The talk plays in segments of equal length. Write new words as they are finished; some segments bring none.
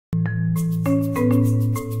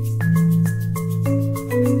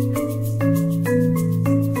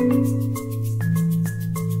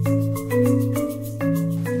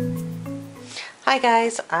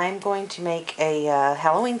guys, I'm going to make a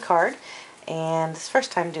Halloween card, and it's the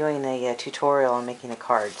first time doing a tutorial on making a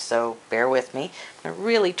card, so bear with me. I'm going to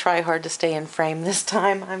really try hard to stay in frame this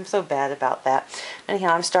time. I'm so bad about that.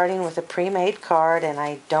 Anyhow, I'm starting with a pre-made card, and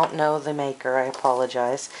I don't know the maker. I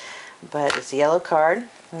apologize. But it's a yellow card.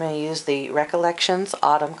 I'm going to use the Recollections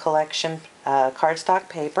Autumn Collection cardstock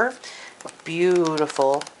paper.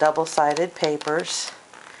 Beautiful double-sided papers.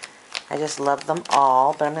 I just love them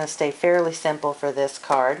all, but I'm going to stay fairly simple for this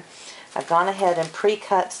card. I've gone ahead and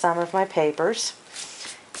pre-cut some of my papers,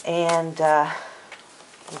 and I'm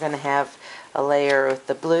going to have a layer with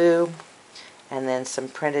the blue and then some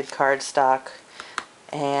printed cardstock,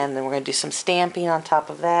 and then we're going to do some stamping on top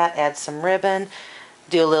of that, add some ribbon,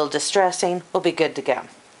 do a little distressing. We'll be good to go.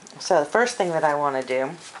 So the first thing that I want to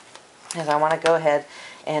do is I want to go ahead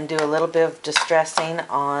and do a little bit of distressing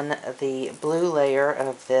on the blue layer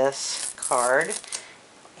of this card.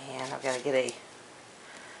 And I've got to get a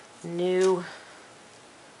new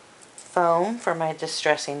foam for my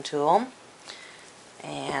distressing tool.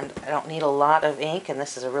 And I don't need a lot of ink, and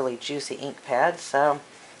this is a really juicy ink pad, so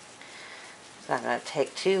it's not going to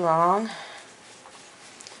take too long.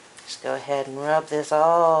 Just go ahead and rub this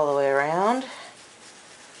all the way around.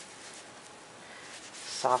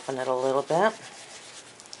 Soften it a little bit.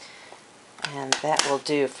 And that will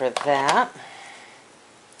do for that.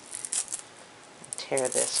 Tear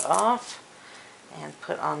this off and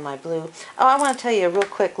put on my blue. Oh, I want to tell you a real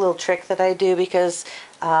quick little trick that I do, because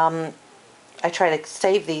I try to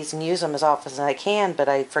save these and use them as often as I can, but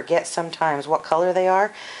I forget sometimes what color they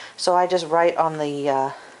are. So I just write on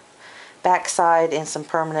the back side in some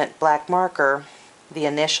permanent black marker the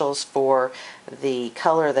initials for the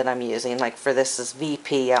color that I'm using. Like for this is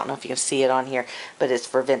VP. I don't know if you can see it on here, but it's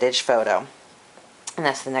for Vintage Photo. And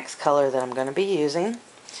that's the next color that I'm going to be using.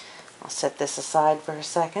 I'll set this aside for a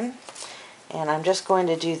second. And I'm just going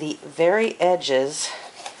to do the very edges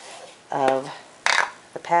of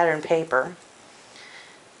the pattern paper.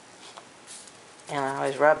 And I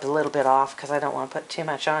always rub a little bit off because I don't want to put too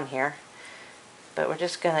much on here. But we're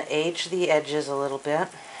just going to age the edges a little bit.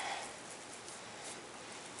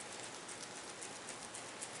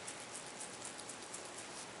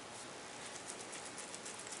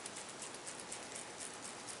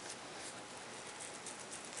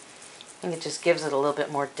 And it just gives it a little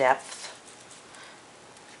bit more depth.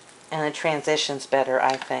 And the transition's better,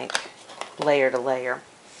 I think, layer to layer.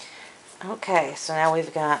 Okay, so now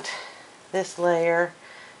we've got this layer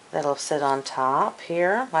that'll sit on top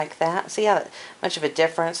here, like that. See how much of a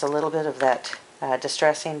difference a little bit of that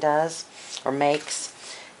distressing does, or makes.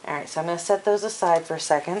 Alright, so I'm going to set those aside for a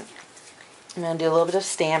second. I'm going to do a little bit of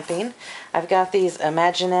stamping. I've got these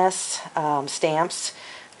Imaginess stamps,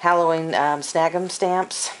 Halloween Snag 'em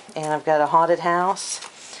stamps, and I've got a haunted house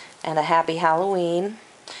and a happy Halloween,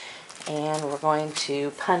 and we're going to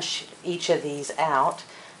punch each of these out.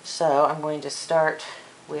 So I'm going to start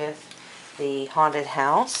with the haunted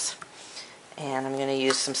house, and I'm going to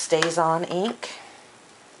use some StazOn ink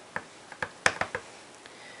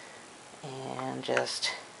and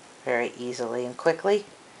just very easily and quickly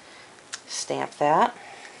stamp that.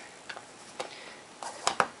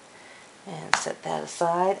 And set that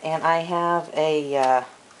aside. And I have a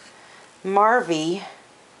Marvy,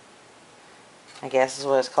 I guess is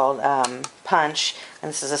what it's called, punch. And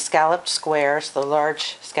this is a scalloped square, so the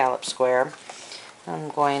large scalloped square. I'm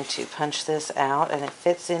going to punch this out, and it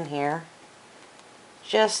fits in here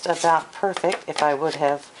just about perfect if I would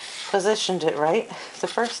have positioned it right the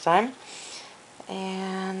first time.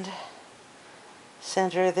 And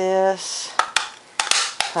center this,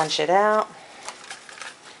 punch it out.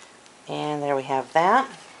 And there we have that.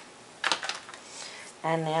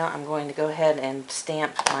 And now I'm going to go ahead and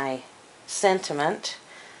stamp my sentiment.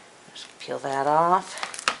 Just peel that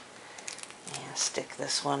off and stick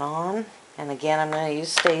this one on. And again, I'm going to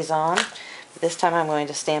use StazOn. But this time I'm going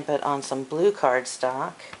to stamp it on some blue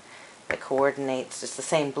cardstock that coordinates. It's the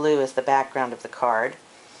same blue as the background of the card.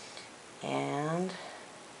 And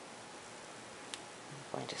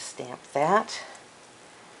I'm going to stamp that.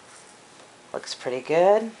 Looks pretty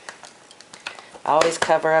good. Always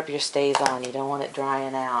cover up your StazOn. You don't want it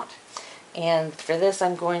drying out. And for this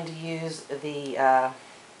I'm going to use the, I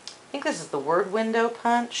think this is the word window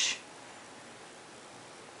punch.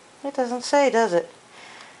 It doesn't say, does it?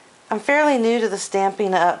 I'm fairly new to the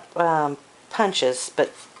Stampin' Up punches,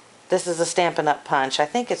 but this is a Stampin' Up punch. I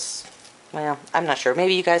think it's, well, I'm not sure.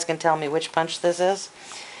 Maybe you guys can tell me which punch this is.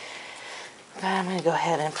 But I'm going to go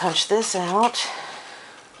ahead and punch this out.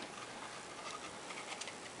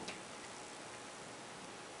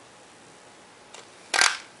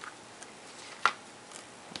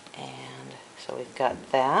 So we've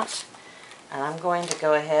got that. And I'm going to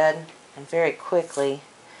go ahead and very quickly,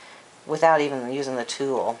 without even using the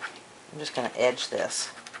tool, I'm just going to edge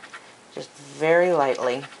this just very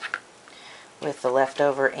lightly with the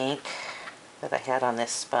leftover ink that I had on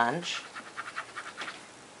this sponge.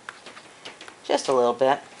 Just a little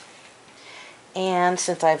bit. And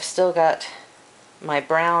since I've still got my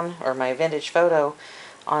brown or my vintage photo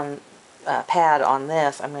on pad on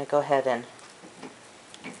this, I'm going to go ahead and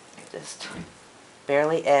just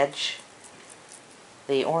barely edge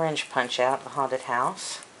the orange punch out, the haunted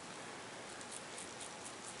house.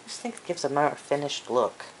 I just think it gives a more finished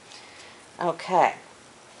look. Okay,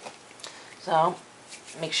 so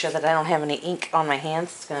make sure that I don't have any ink on my hands.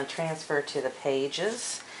 It's going to transfer to the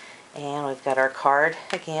pages. And we've got our card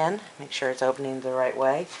again. Make sure it's opening the right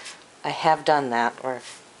way. I have done that, or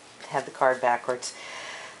I've had the card backwards.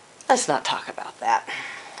 Let's not talk about that.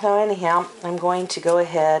 So anyhow, I'm going to go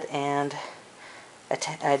ahead and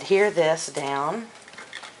adhere this down.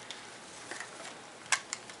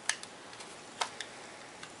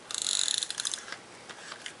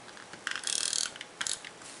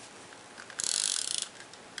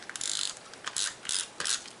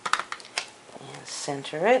 And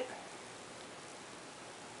center it.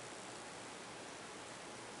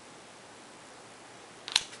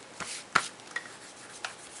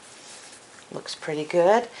 Looks pretty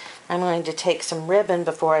good. I'm going to take some ribbon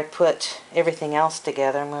before I put everything else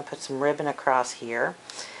together. I'm going to put some ribbon across here.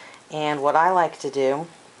 And what I like to do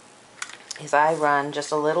is I run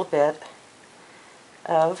just a little bit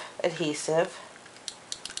of adhesive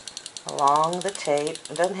along the tape.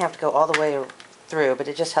 It doesn't have to go all the way through, but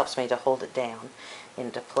it just helps me to hold it down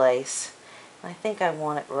into place. I think I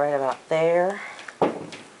want it right about there.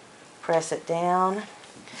 Press it down.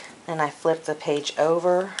 Then I flip the page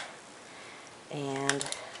over and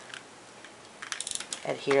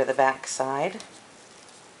adhere the back side.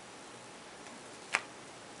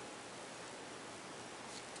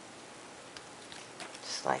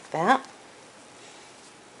 Just like that.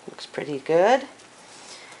 Looks pretty good.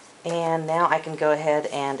 And now I can go ahead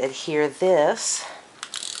and adhere this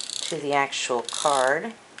to the actual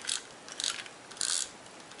card.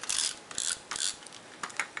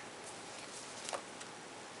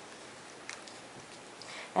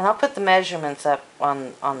 And I'll put the measurements up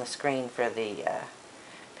on the screen for the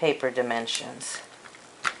paper dimensions.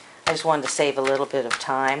 I just wanted to save a little bit of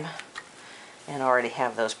time and already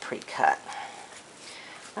have those pre-cut.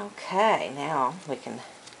 Okay, now we can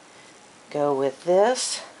go with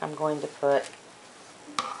this. I'm going to put,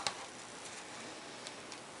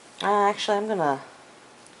 actually I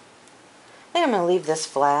think I'm going to leave this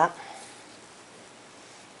flat.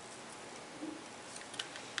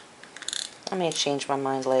 I may change my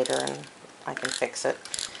mind later and I can fix it.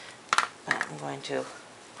 But I'm going to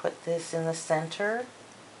put this in the center.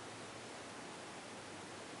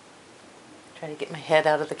 Try to get my head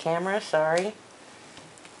out of the camera, sorry.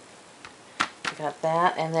 Got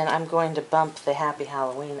that, and then I'm going to bump the Happy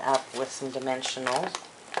Halloween up with some dimensionals.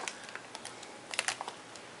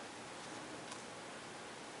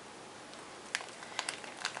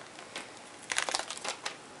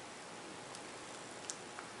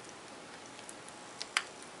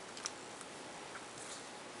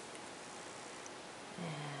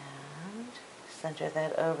 And center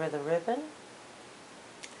that over the ribbon.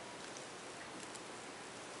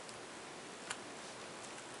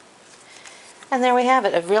 And there we have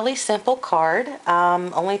it, a really simple card.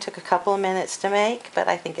 Only took a couple of minutes to make, but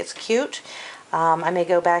I think it's cute. I may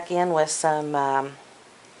go back in with some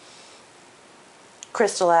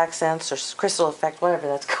crystal accents or crystal effect, whatever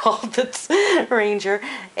that's called, that's Ranger,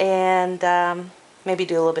 and maybe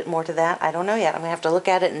do a little bit more to that. I don't know yet. I'm going to have to look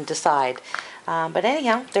at it and decide. But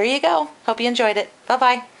anyhow, there you go. Hope you enjoyed it.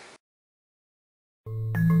 Bye-bye.